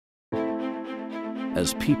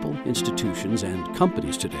As people, institutions, and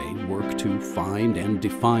companies today work to find and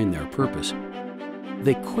define their purpose,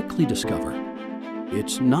 they quickly discover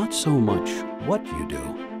it's not so much what you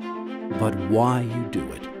do, but why you do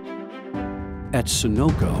it. At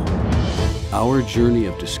Sonoco, our journey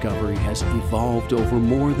of discovery has evolved over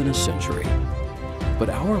more than a century. But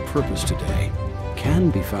our purpose today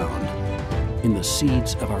can be found in the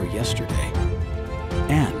seeds of our yesterday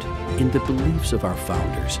and in the beliefs of our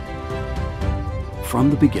founders. From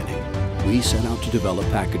the beginning, we set out to develop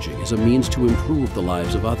packaging as a means to improve the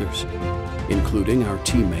lives of others, including our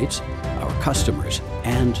teammates, our customers,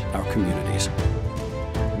 and our communities.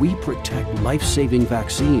 We protect life-saving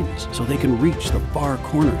vaccines so they can reach the far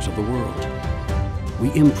corners of the world.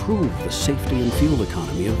 We improve the safety and fuel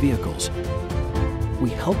economy of vehicles.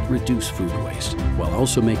 We help reduce food waste while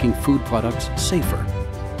also making food products safer,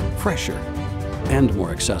 fresher, and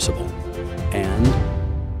more accessible. And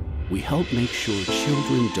we help make sure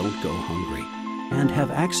children don't go hungry and have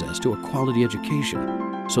access to a quality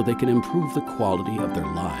education so they can improve the quality of their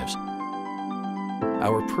lives.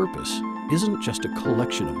 Our purpose isn't just a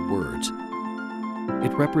collection of words.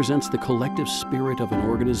 It represents the collective spirit of an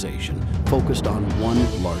organization focused on one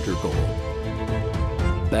larger goal: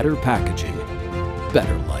 better packaging,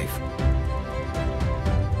 better life.